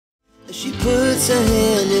She puts her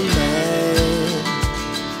hand in mine.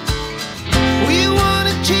 We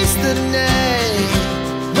wanna chase the night,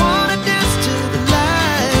 wanna dance to the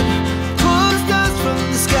light, pull the stars from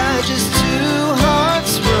the sky, just two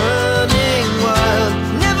hearts running wild.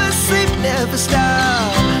 Never sleep, never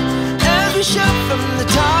stop, as we shout from the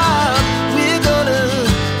top. We're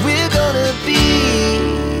gonna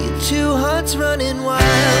be two hearts running wild.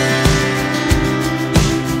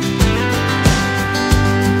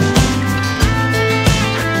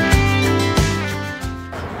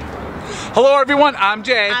 Hello everyone, I'm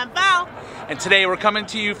Jay. I'm Val. And today we're coming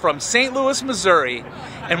to you from St. Louis, Missouri,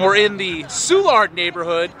 and we're in the Soulard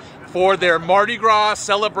neighborhood for their Mardi Gras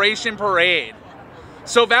celebration parade.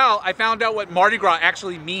 So Val, I found out what Mardi Gras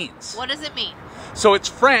actually means. What does it mean? So it's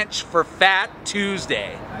French for Fat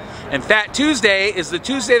Tuesday. And Fat Tuesday is the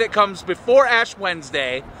Tuesday that comes before Ash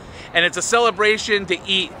Wednesday, and it's a celebration to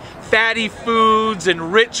eat fatty foods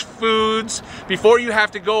and rich foods before you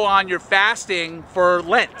have to go on your fasting for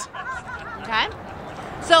Lent. Okay.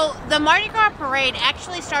 So the Mardi Gras Parade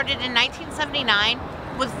actually started in 1979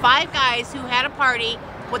 with 5 guys who had a party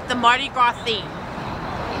with the Mardi Gras theme.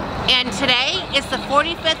 And today is the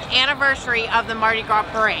 45th anniversary of the Mardi Gras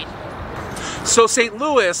Parade. So St.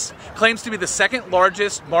 Louis claims to be the second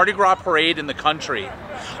largest Mardi Gras parade in the country.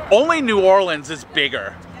 Only New Orleans is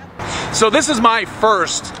bigger. So this is my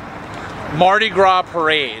first Mardi Gras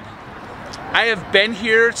parade. I have been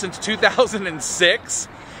here since 2006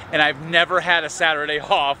 and I've never had a Saturday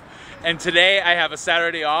off. And today I have a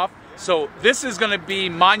Saturday off. So this is gonna be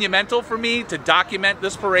monumental for me to document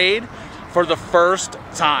this parade for the first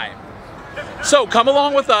time. So come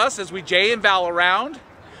along with us as we Jay and Val around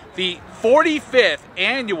the 45th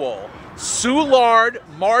annual Soulard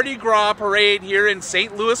Mardi Gras Parade here in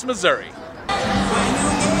St. Louis, Missouri.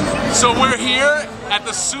 So we're here at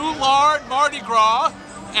the Soulard Mardi Gras,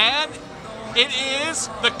 and it is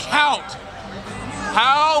the count.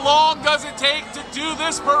 How long does it take to do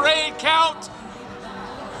this parade count?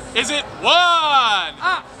 Is it 1?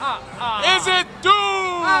 Is it 2?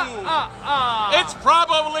 It's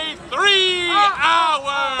probably 3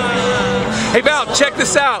 hours. Hey Val, check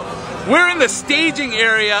this out. We're in the staging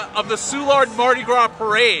area of the Soulard Mardi Gras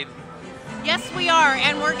Parade. Yes, we are,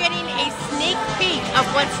 and we're getting a sneak peek of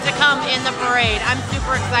what's to come in the parade. I'm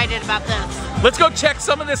super excited about this. Let's go check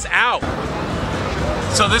some of this out.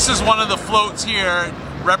 So this is one of the floats here. It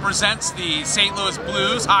represents the St. Louis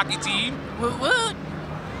Blues hockey team. Woot woot.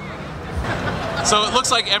 So it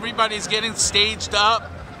looks like everybody's getting staged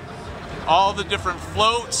up. All the different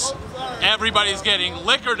floats. Everybody's getting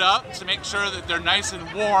liquored up to make sure that they're nice and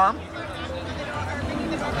warm.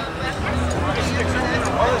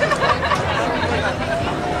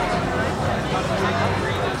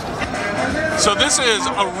 So this is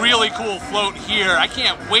a really cool float here. I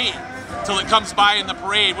can't wait till it comes by in the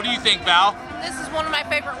parade. What do you think, Val? This is one of my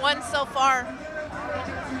favorite ones so far.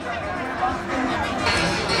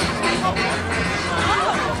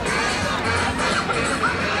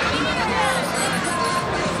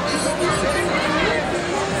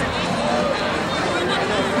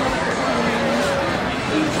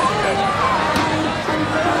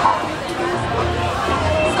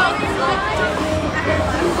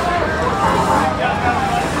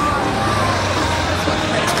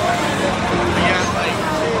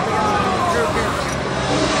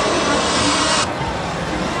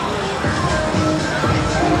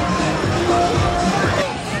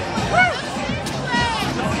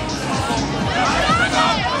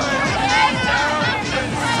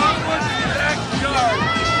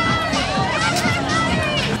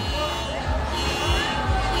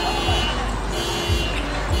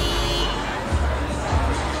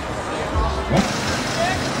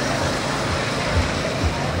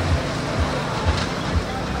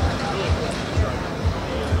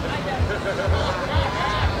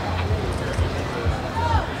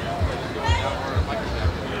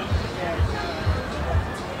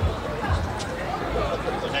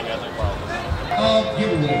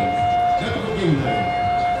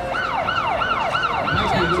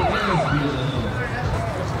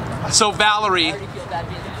 So Valerie,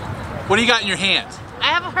 what do you got in your hand? I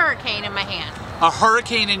have a hurricane in my hand. A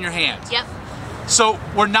hurricane in your hand? Yep. So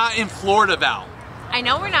we're not in Florida, Val. I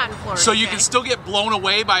know we're not in Florida. So you can still get blown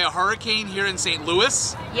away by a hurricane here in St.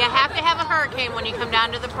 Louis? You have to have a hurricane when you come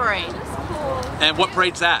down to the parade. And what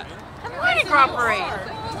parade's that? The Mardi Gras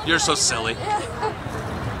Parade. You're so silly.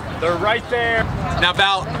 They're right there. Now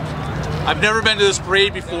Val, I've never been to this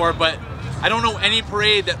parade before, but I don't know any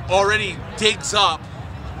parade that already digs up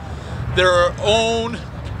their own,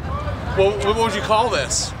 what would you call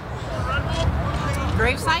this?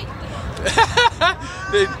 Gravesite?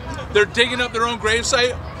 they're digging up their own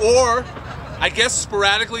gravesite, or I guess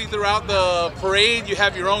sporadically throughout the parade you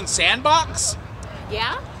have your own sandbox?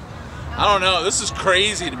 Yeah? I don't know. This is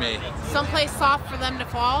crazy to me. Someplace soft for them to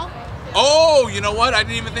fall? Oh, you know what? I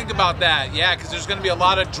didn't even think about that. Yeah, because there's going to be a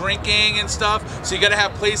lot of drinking and stuff, so you got to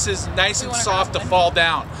have places nice and soft to fall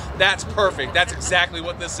down. That's perfect. That's exactly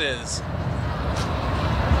what this is.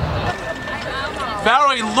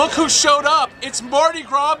 Valerie, look who showed up. It's Mardi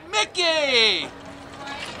Gras Mickey!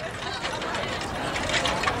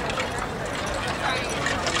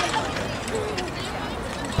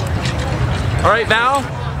 All right, Val,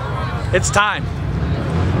 it's time.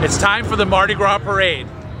 It's time for the Mardi Gras Parade.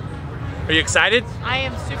 Are you excited? I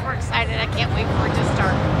am super excited. I can't wait for it to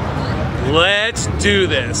start. Let's do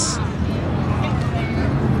this. Sorry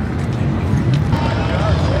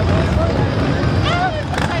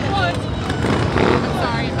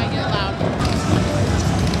if I get loud.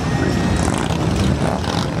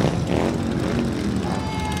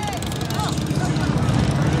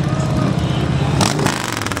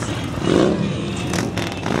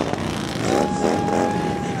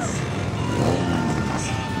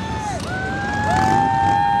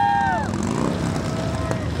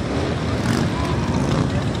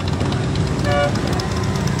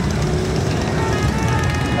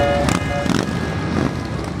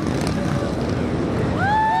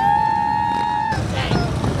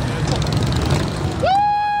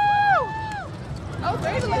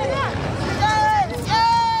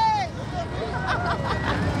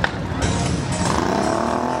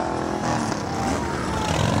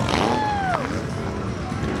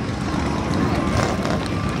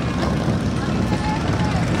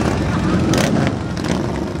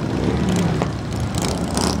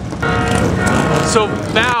 So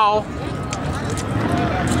Val,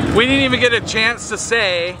 we didn't even get a chance to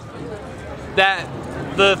say that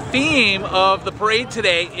the theme of the parade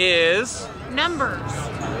today is Numbers.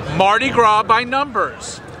 Mardi Gras by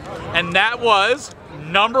numbers. And that was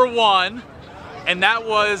number 1, and that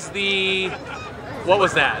was the, what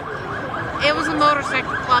was that? It was a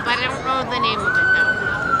motorcycle club. I don't know the name of it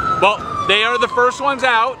though. Well, they are the first ones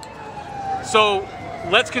out, so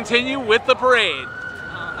let's continue with the parade.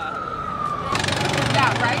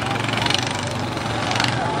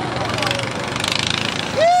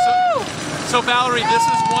 So Valerie, this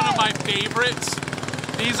is one of my favorites.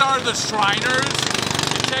 These are the Shriners.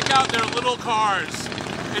 Check out their little cars.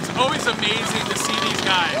 It's always amazing to see these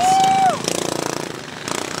guys.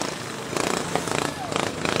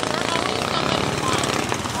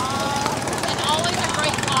 And always a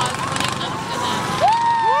great cause when it comes to them.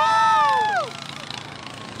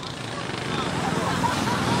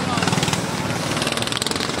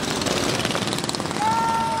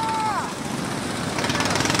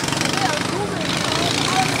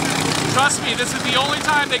 Trust me, this is the only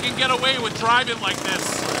time they can get away with driving like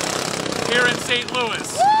this here in St.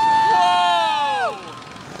 Louis. Whoa!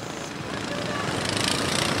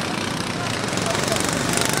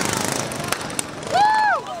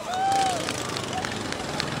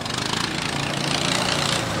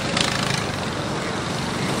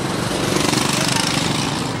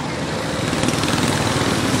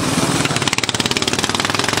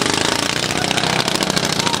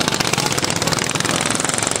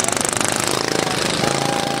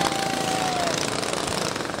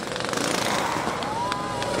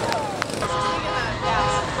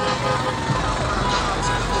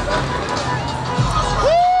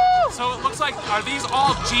 Are these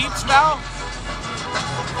all Jeeps now?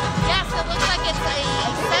 Yes, it looks like it's a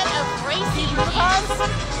set of racing Jeeps.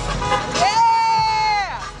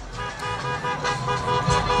 Yeah!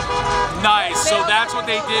 Nice, so that's what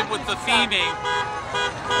they did with the theming.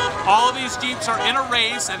 All of these Jeeps are in a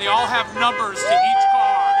race and they all have numbers to each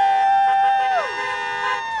car.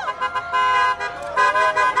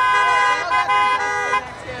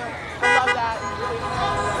 I love that.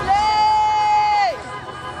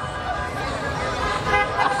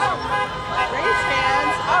 Raise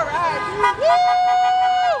hands. All right. Woo!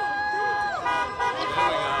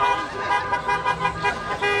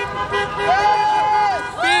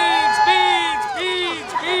 Beads, beads,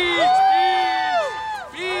 beads, beads, beads,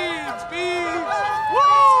 beads, beads.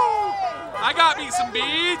 Woo! I got me some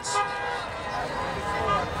beads.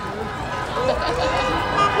 Woo!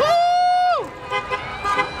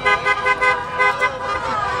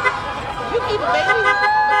 You keep it, baby. But thank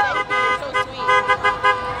you. You're so sweet.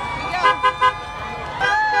 Yeah.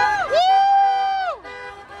 Woo!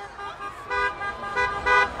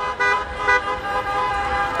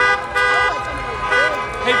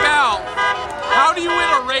 Hey Val, how do you win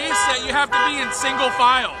a race that you have to be in single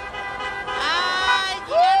file?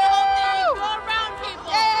 You gotta hope that you go around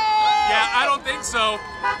people. think so.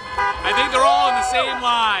 I think they're all in the same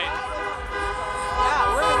line.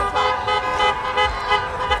 Yeah, we're in the top.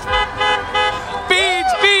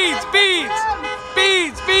 Beads, beads, beads!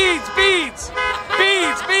 Beads, beads, beads!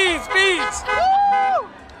 Beads, beads, beads!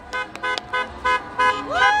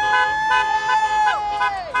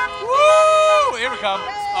 Woo! Here we come.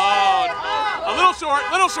 Oh, a little short,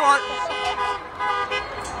 little short.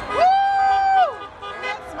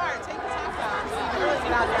 That's smart. Take the top off.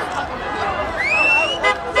 Get out there.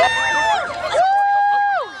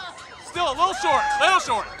 Still a little short, little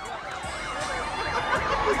short.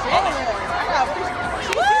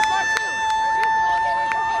 She's smart too.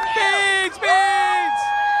 Beads, beads!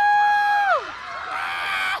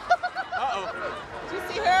 Uh-oh. Did you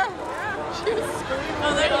see her? She was screaming.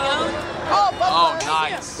 Oh, there you go. Oh, Oh,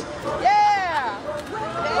 nice. Yeah.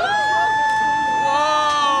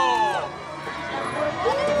 Whoa!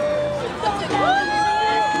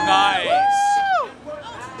 Nice.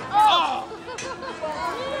 Oh.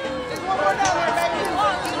 There's one more down there, baby.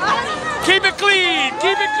 Keep it clean,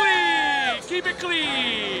 keep it clean, keep it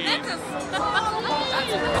clean.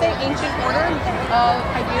 Say ancient order of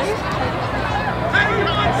ideas.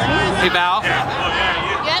 Hey Val,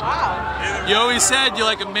 Yep. you always said you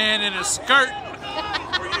like a man in a skirt.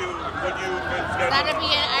 That'd be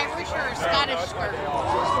an Irish or a Scottish skirt.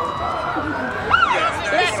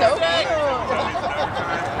 They're so cute.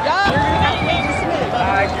 Yeah. I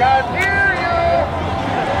can hear you.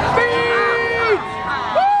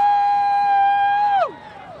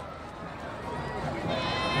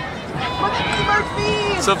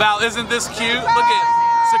 So Val, isn't this cute? Look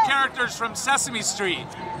at the characters from Sesame Street.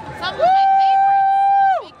 Some of my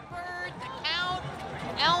favorites. Big Bird, the Count,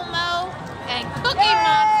 Elmo, and Cookie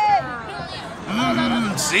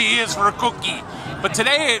Monster. C is for cookie. But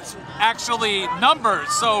today it's actually numbers.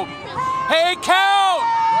 So, hey Count!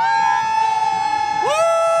 Woo!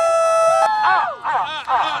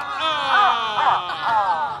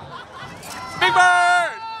 Big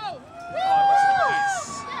Bird! Oh, that's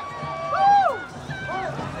nice.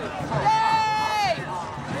 Yay!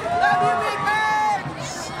 Love you, Big Bird!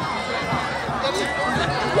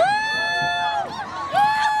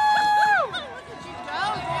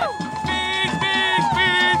 Beads,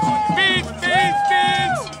 beads, beads, beads, beads,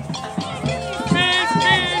 beads. Beads,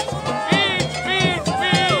 beads, beads, beads,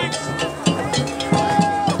 beads.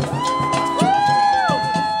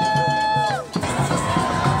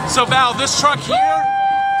 So Val, this truck here,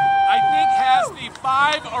 I think has the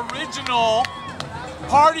 5 original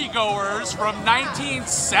party goers from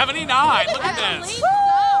 1979. Look at I this. believe so.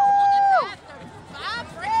 Look at that. The Bob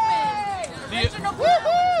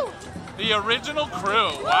Brickman. The original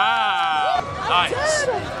crew. Wow. Nice.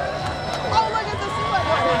 Oh, look at this one.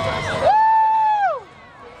 Woo!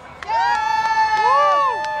 Yay!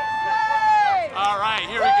 All right,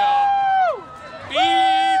 here we go.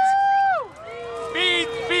 Beads.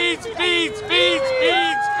 Beads, beads, beads, beads,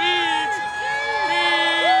 beads, beads.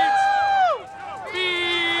 Beads.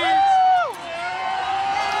 Beads.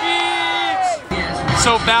 Beads.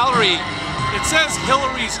 So Valerie, it says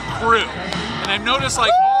Hillary's crew. And I've noticed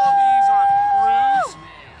like all of these are crews.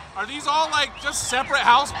 Are these all like just separate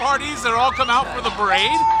house parties that all come out for the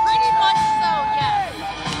parade? Pretty much so, yes. You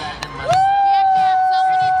have to have so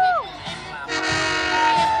many people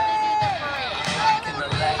in the parade to be able to do the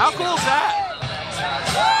parade. How cool is that?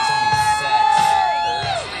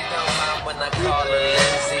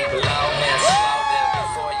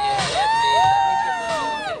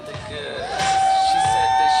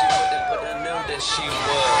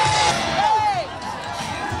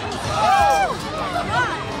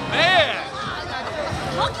 Man!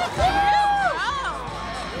 Look at this.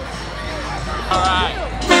 All right.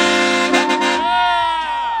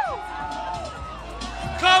 Yeah!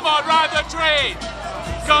 Come on, ride the train!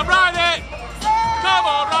 Come ride it! Come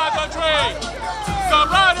on, ride the train! Come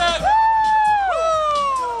ride it!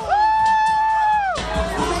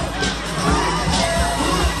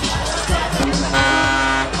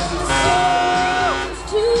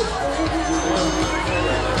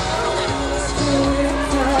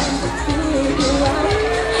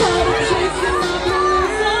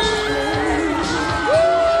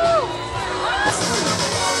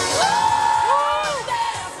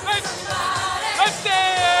 Let's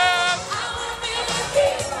dance!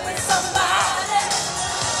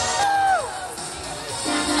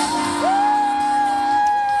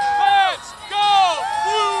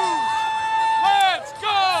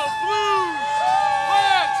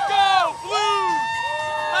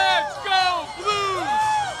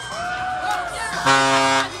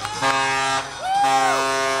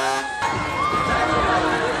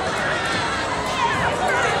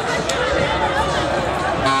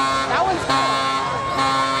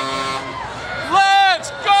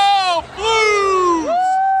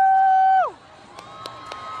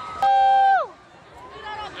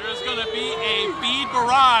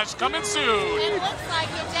 coming soon. It looks like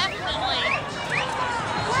it definitely.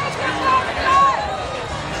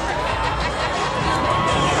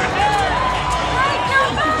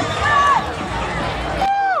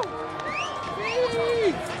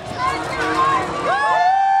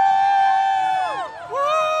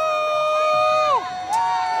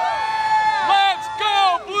 Let's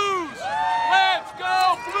go Blues! Let's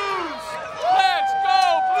go Blues! Let's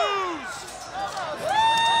go Blues!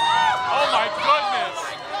 Oh my goodness!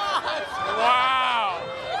 Wow!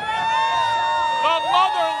 The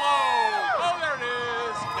mother load! Oh, there it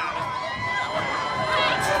is! Got it.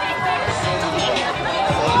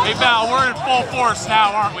 Hey Val, we're in full force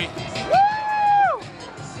now, aren't we?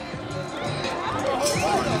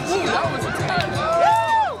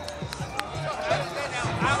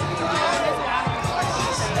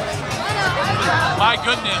 My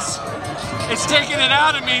goodness, it's taking it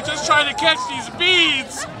out of me just trying to catch these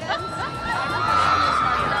beads.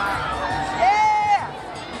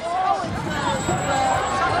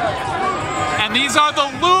 And these are the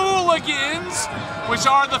Luligans, which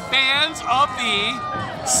are the fans of the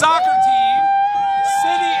soccer team,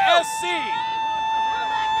 City SC.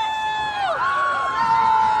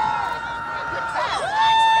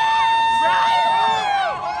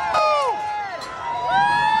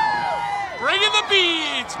 Bring in the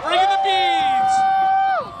beads! Bring in the beads!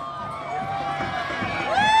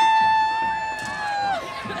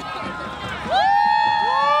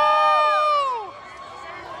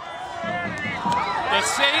 The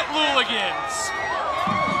St. Luligans.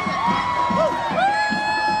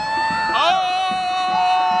 Oh!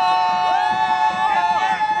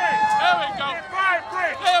 There we go.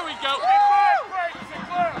 There we go.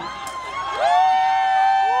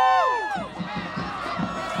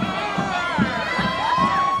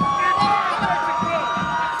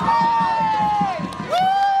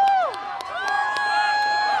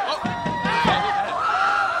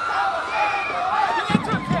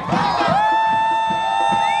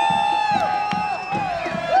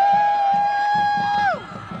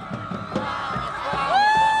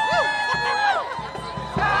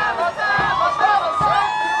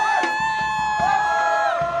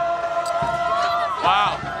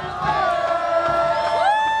 Wow.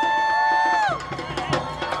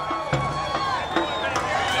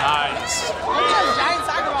 Nice. Look at those giant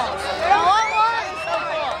soccer balls. They're all one. It's so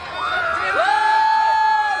cool.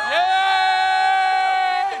 Yay!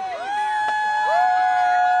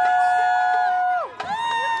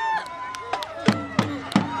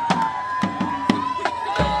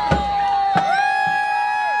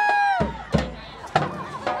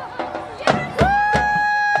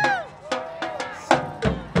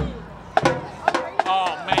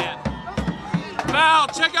 Oh man. Val,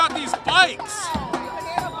 check out these bikes.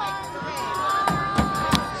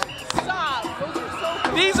 Stop. Those are so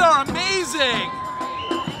cool. These are amazing.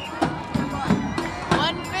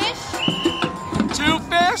 One fish. Two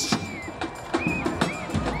fish.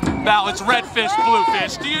 Val, it's red fish, blue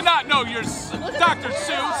fish. Do you not know your Dr.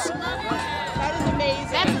 Seuss? That is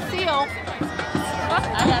amazing. That's a seal. I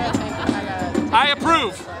gotta think. I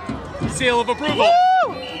approve. Seal of approval.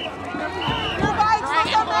 Woo! Your bikes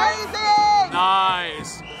look amazing.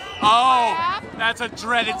 Nice. Oh, that's a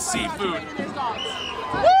dreaded seafood. There's dogs.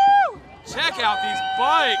 Woo! Check out these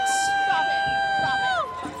bikes. Stop it. Stop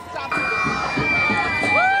it. Stop it.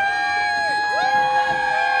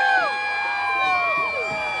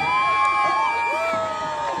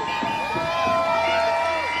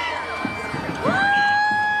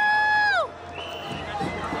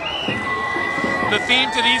 The theme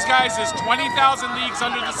to these guys is 20,000 Leagues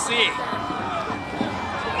Under the Sea.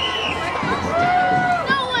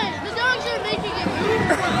 No way! The dogs are making it move.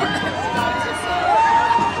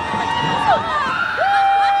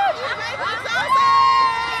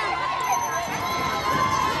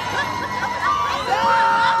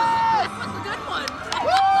 Good one.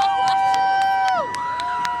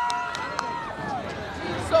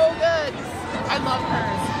 So good. I love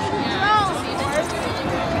hers.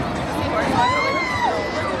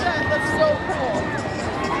 Look at that. That's so cool.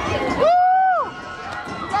 Woo!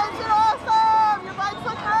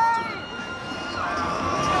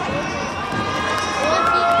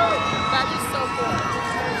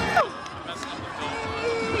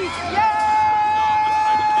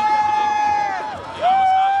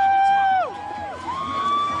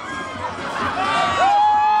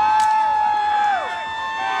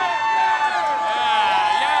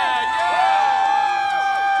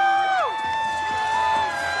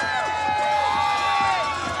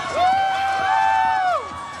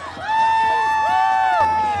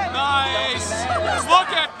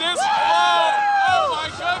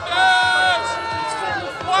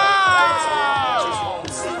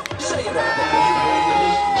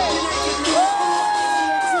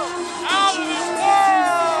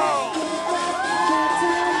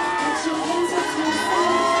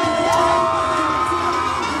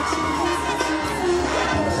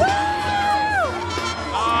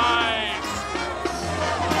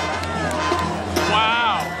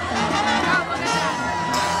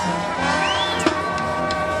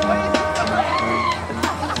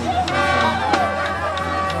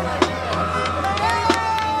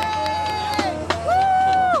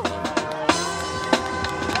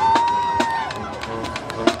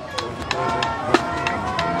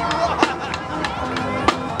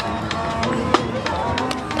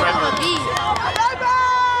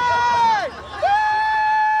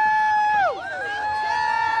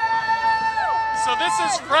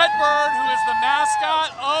 Bird, who is the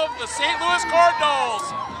mascot of the St. Louis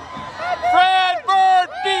Cardinals. Fred Bird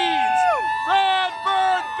beads! Fred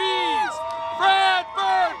Bird beads! Fred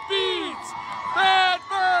Bird beads! Fred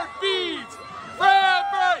Bird beads! Fred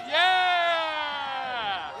Bird,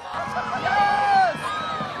 yeah! Yes!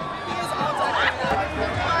 He is all done.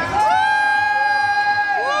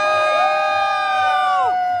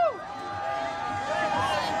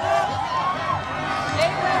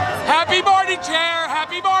 Happy Mardi Chair!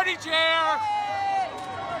 Happy Mardi Chair!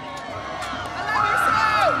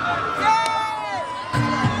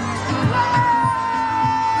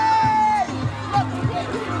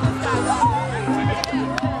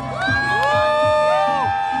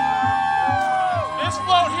 This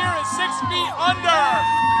float here is 6 feet under.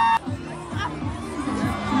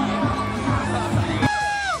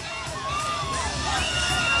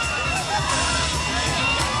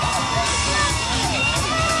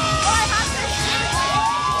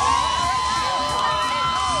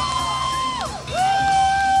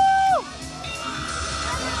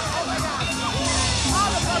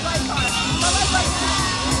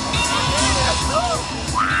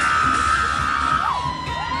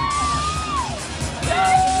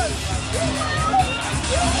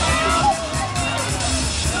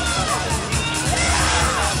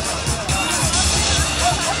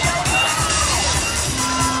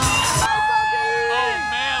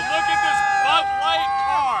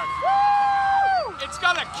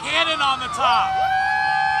 Cannon on the top.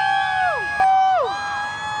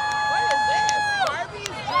 What is this? Barbie's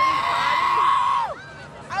Dirty Body?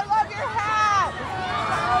 I love your hat.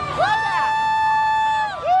 Love that.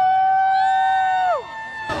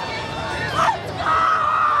 Let's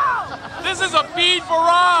go. This is a bead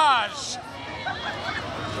barrage.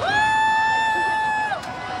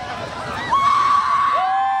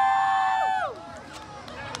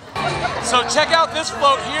 So check out this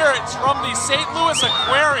float here. It's from the St. Louis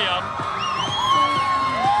Aquarium.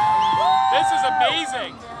 This is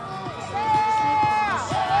amazing.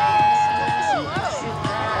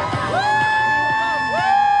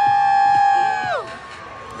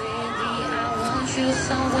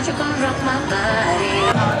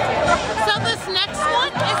 So this next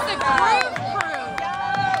one is the Groove Crew.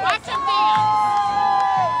 Watch them dance.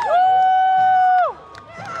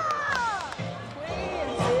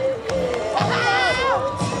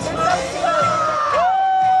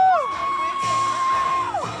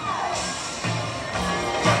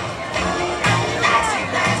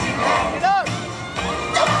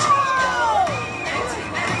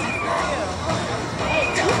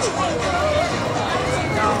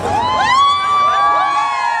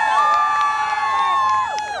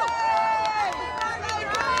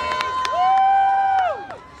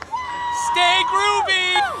 Stay groovy!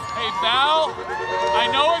 Hey Val, I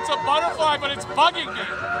know it's a butterfly, but it's bugging me.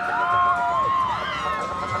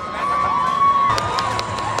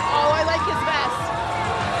 Oh, I like his vest.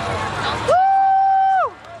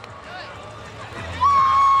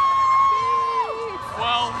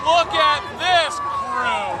 Well, look at this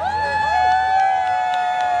crew.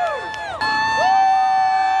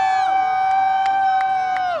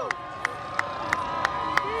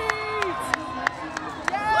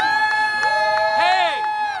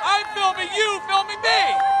 You filming me!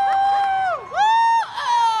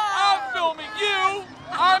 I'm filming you!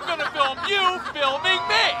 I'm gonna film you filming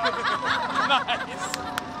me! Nice!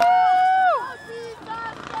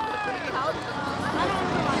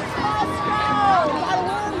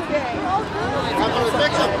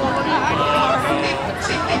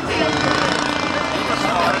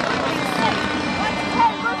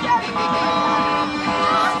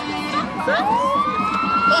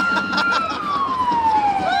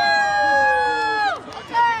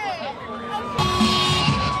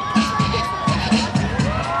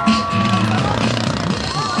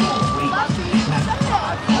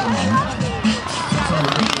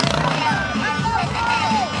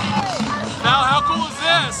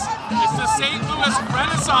 It's the St. Louis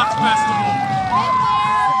Renaissance Festival.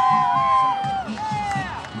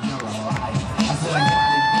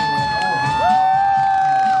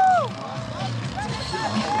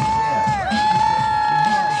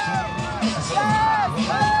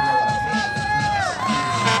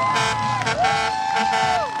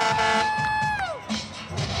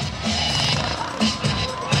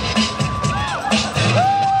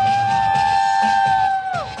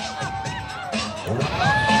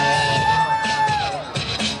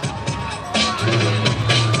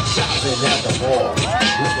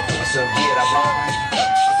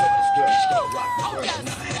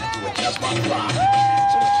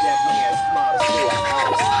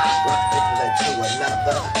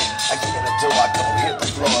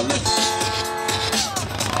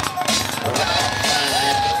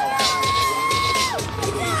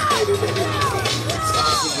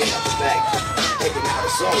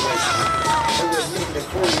 always. And we're meeting the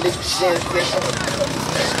crew, Nick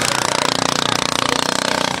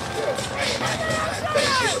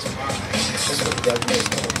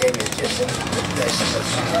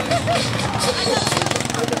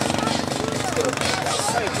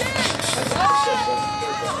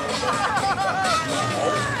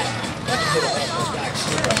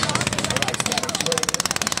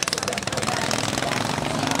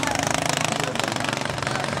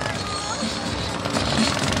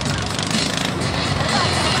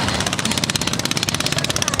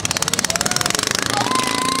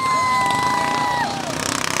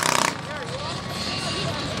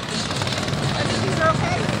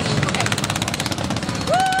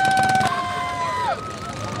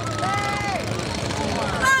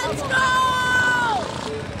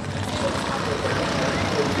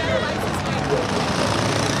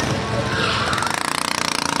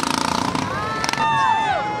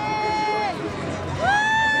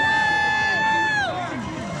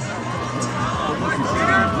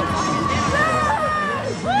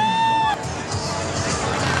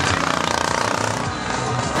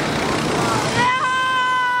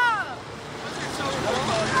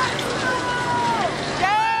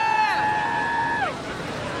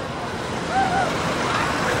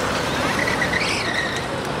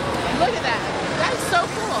Look at that. That's so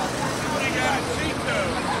cool.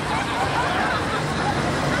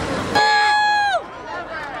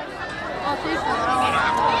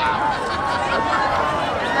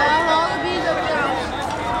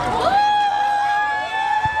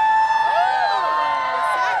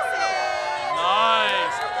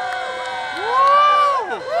 Nice.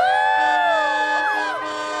 Woo!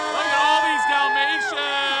 Look at all these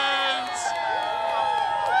Dalmatians.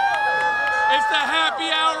 It's the happy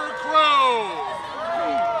hour crew.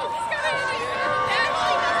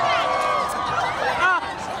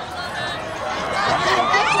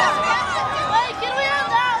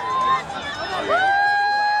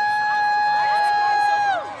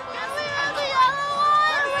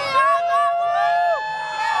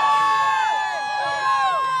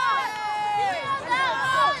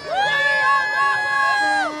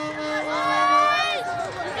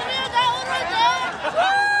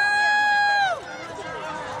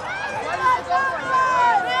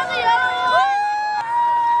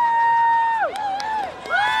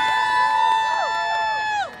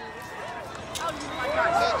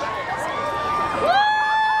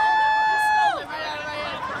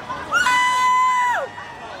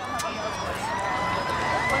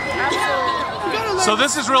 So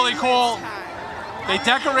this is really cool. They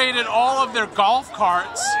decorated all of their golf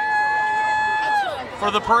carts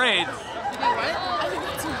for the parade.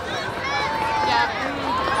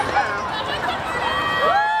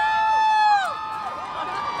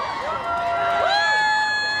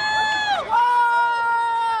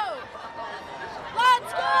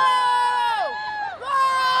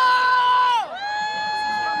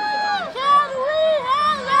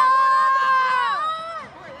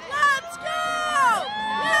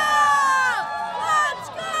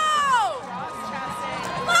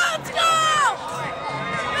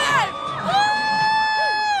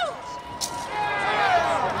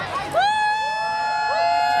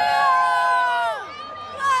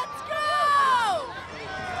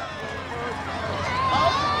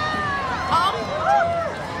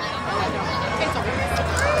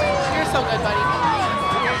 You're so good, buddy.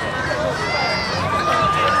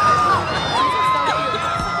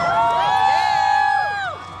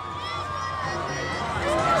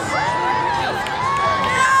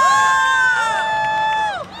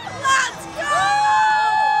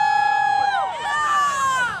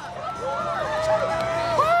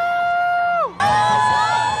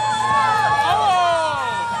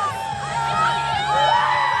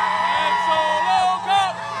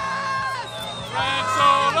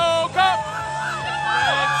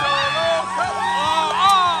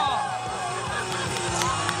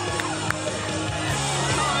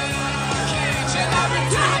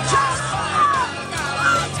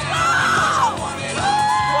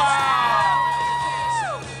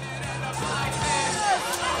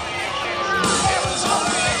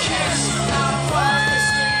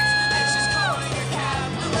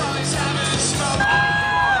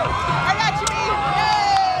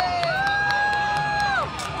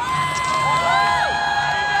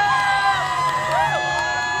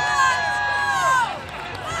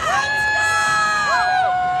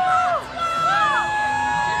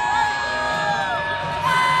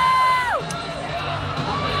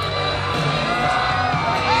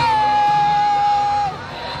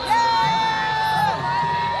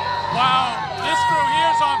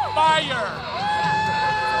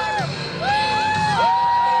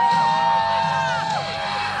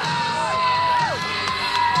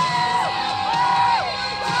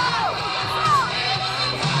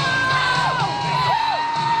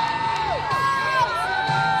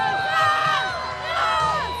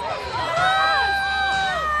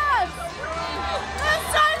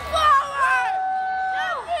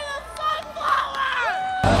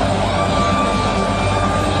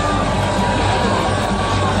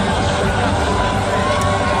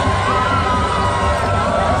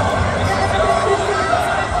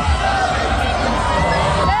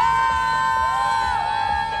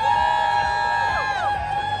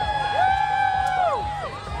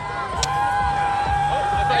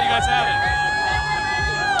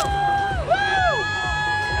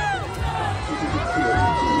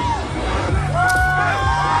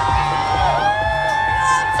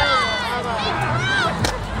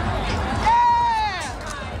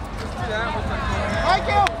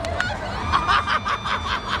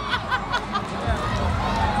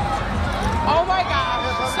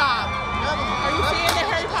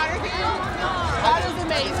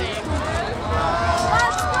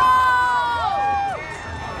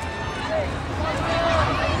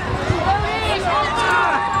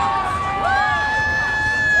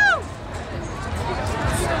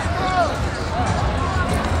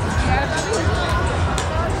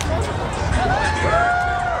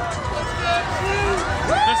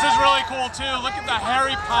 too. Look at the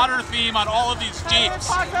Harry Potter theme on all of these Jeeps.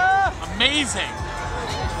 Amazing.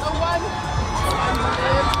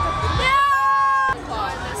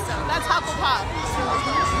 That's Hufflepuff.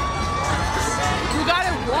 You got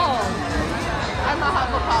it wrong. I'm a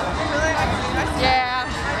Hufflepuff. Yeah.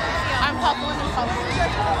 I'm Hufflin and Pufflin.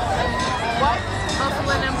 What?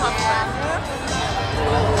 Hufflin and Pufflin.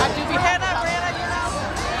 I do be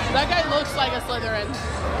That guy looks like a Slytherin.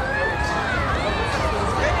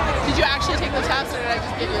 Did you actually take the test or did I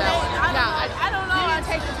just give you that one? I don't know. You didn't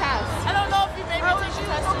take the test. I don't know if you made me take the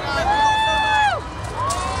test or not.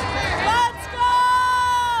 Let's go!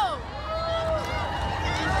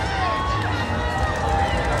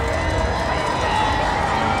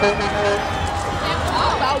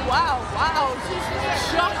 Wow. She's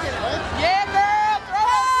shocking it. Yeah, girl! Throw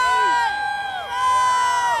it!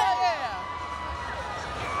 Yeah!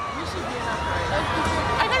 We should be in a parade.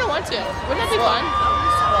 I kind of want to. Wouldn't that be fun?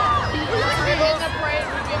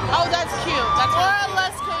 Oh, that's cute. That's or a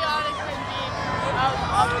less chaotic than being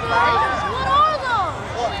of the parade. What are those?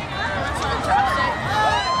 Fantastic.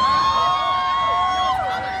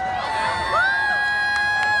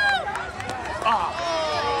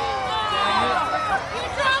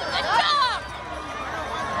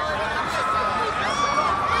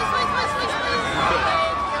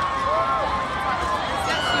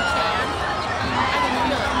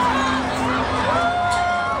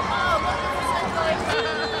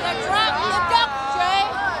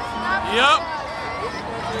 Yep.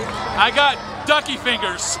 I got ducky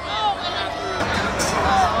fingers.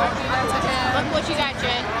 Look what you got,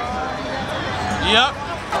 Jay. Yep.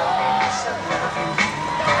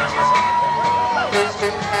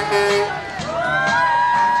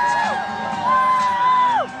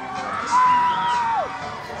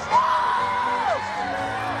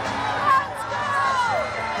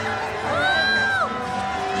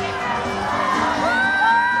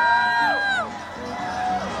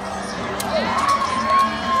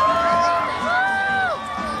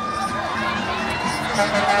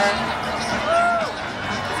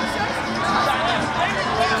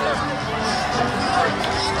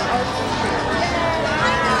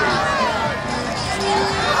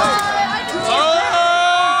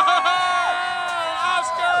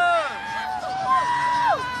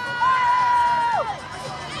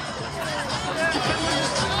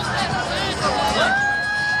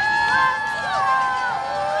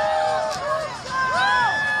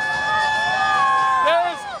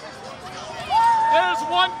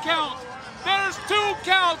 Count. There's 2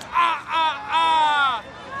 counts. How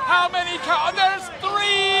many counts? There's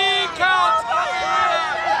 3 counts. 1,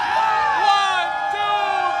 2,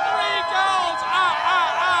 3 counts.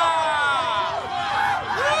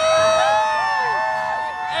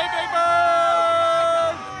 Hey, Big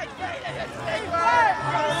Bird.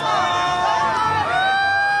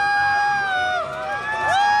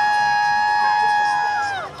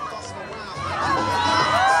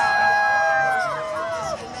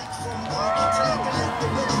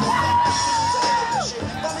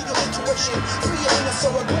 So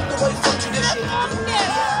I moved away from tradition.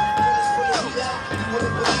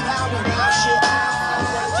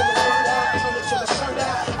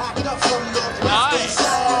 Nice.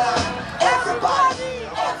 Everybody,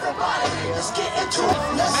 let's get into it.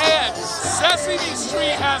 Man, Sesame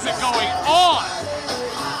Street has it going on.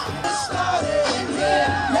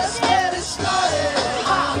 Let's get it started.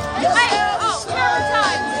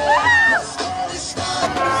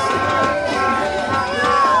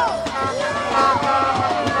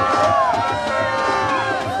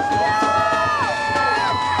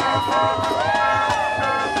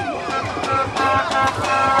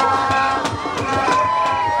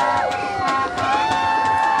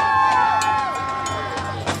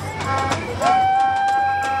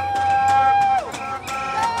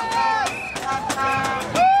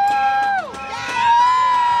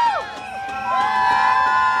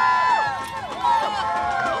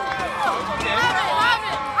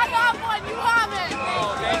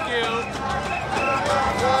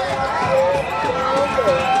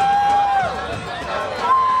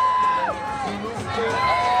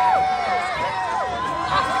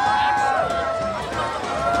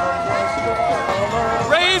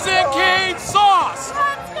 Raisin cane sauce!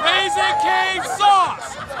 Raisin cane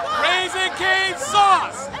sauce! Raisin cane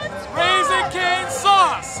sauce! Raisin cane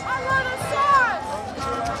sauce! I want a sauce!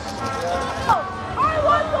 I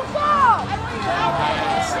want the sauce!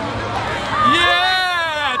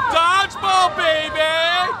 Yeah! Dodgeball, baby!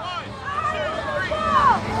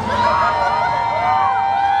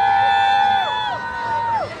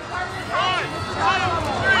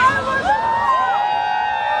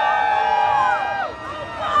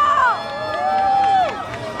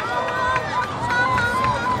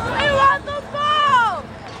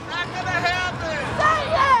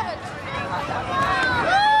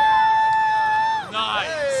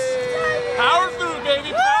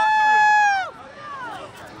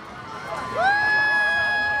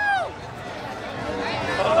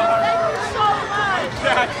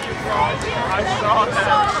 all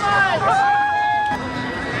that.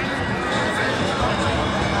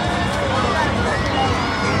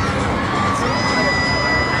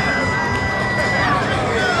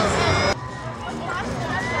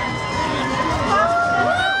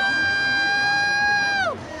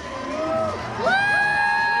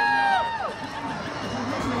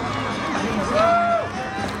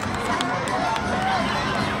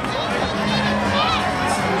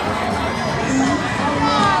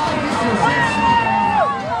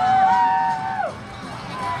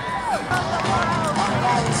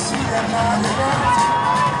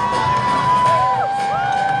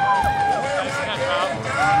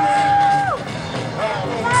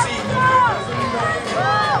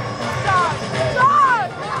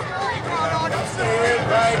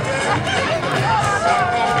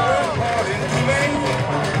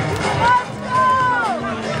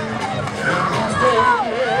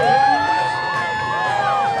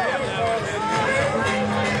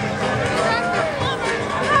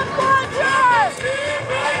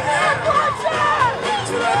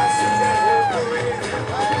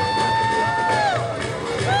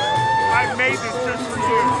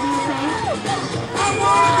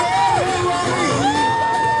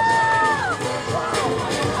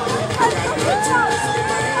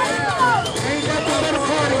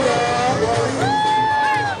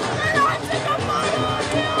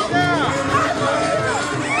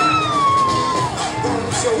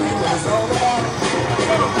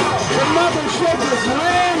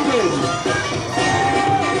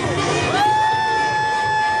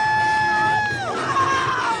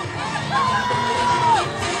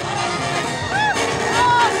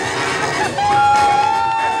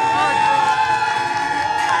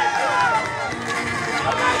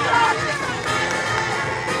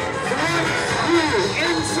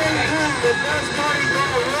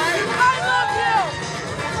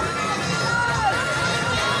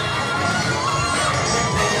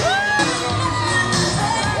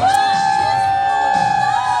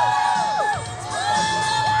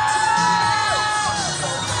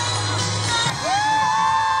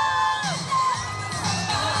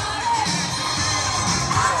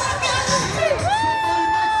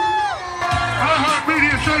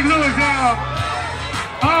 St. Louis out.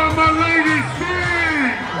 All my ladies sing.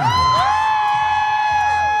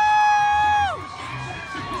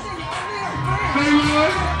 St.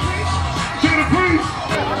 Louis, to the priest.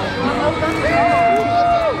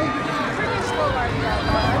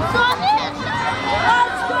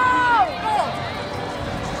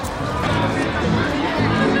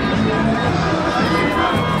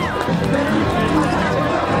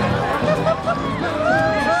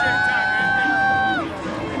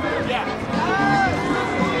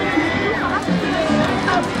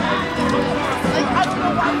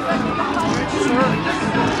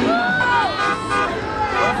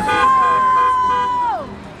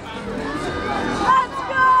 Let's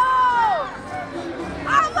go!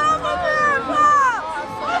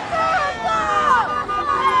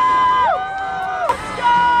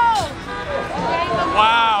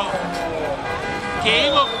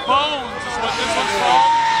 Game of Bones is what this one's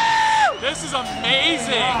called. This is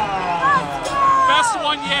amazing. Best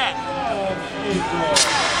one yet.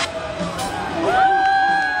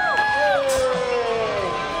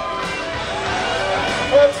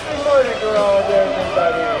 What's the Mardi Gras,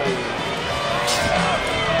 everybody?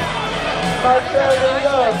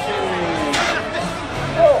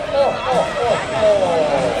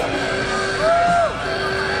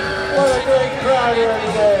 What a great crowd here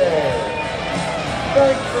today.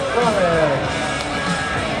 Thanks for coming.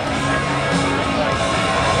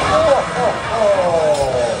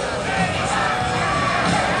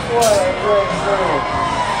 What a great group.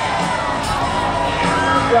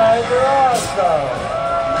 You guys are awesome.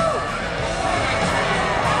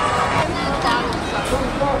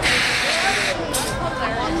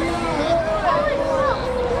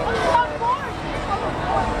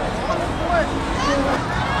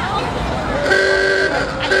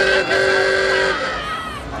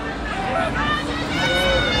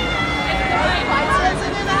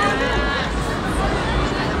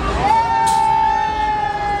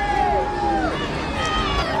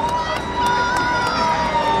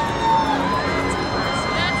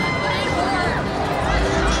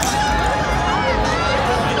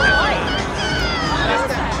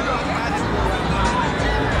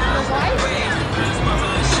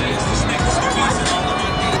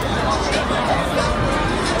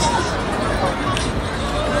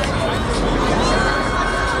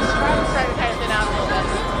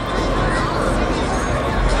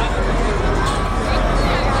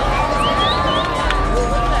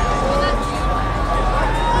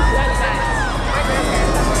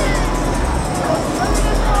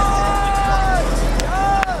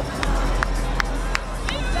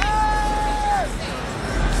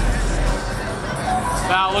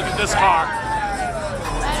 Wow, look at this car.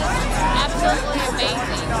 Absolutely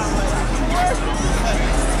amazing.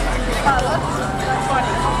 That's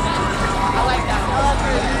funny. I like that.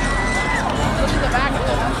 Look at the back of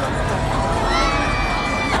it.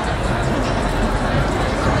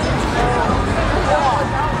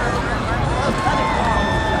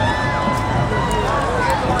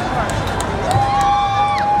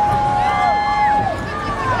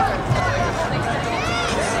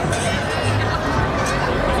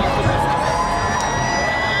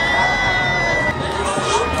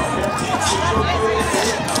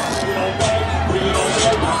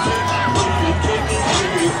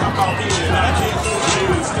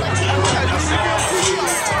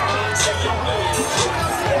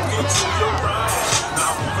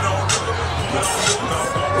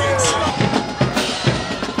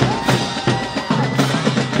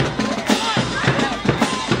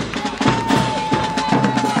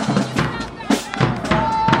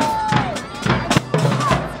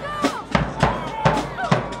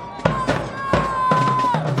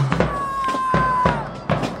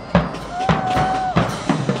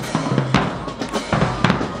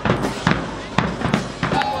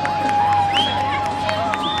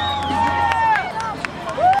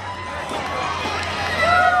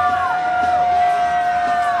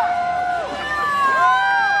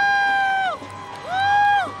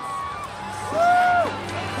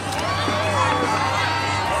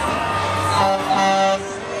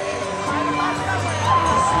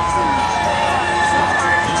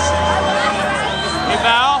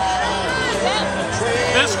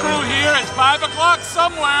 This crew here is 5 o'clock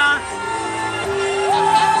somewhere.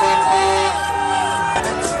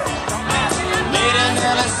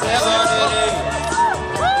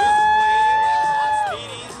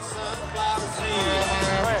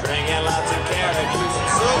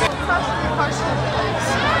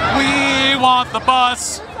 We want the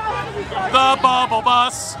bus, the bubble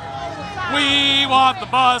bus. We want the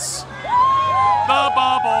bus, the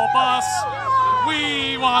bubble bus.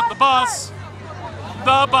 We want the bus,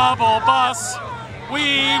 the bubble bus.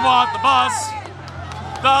 We want the bus,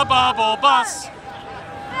 the bubble bus.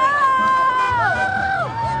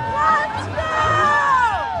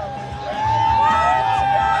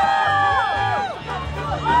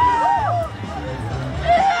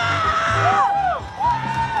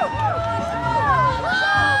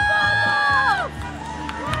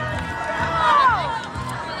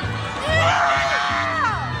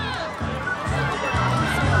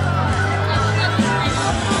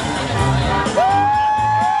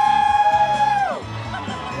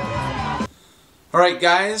 Alright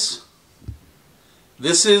guys,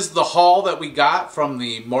 this is the haul that we got from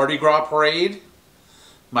the Mardi Gras Parade.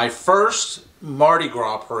 My first Mardi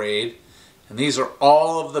Gras Parade, and these are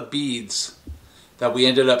all of the beads that we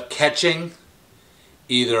ended up catching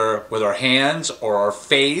either with our hands or our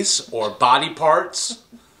face or body parts.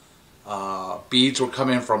 Beads were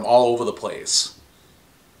coming from all over the place.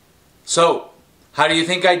 So, how do you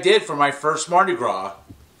think I did for my first Mardi Gras?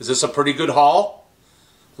 Is this a pretty good haul?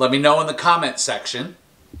 Let me know in the comment section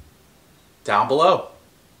down below.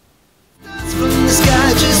 From the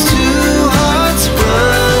sky just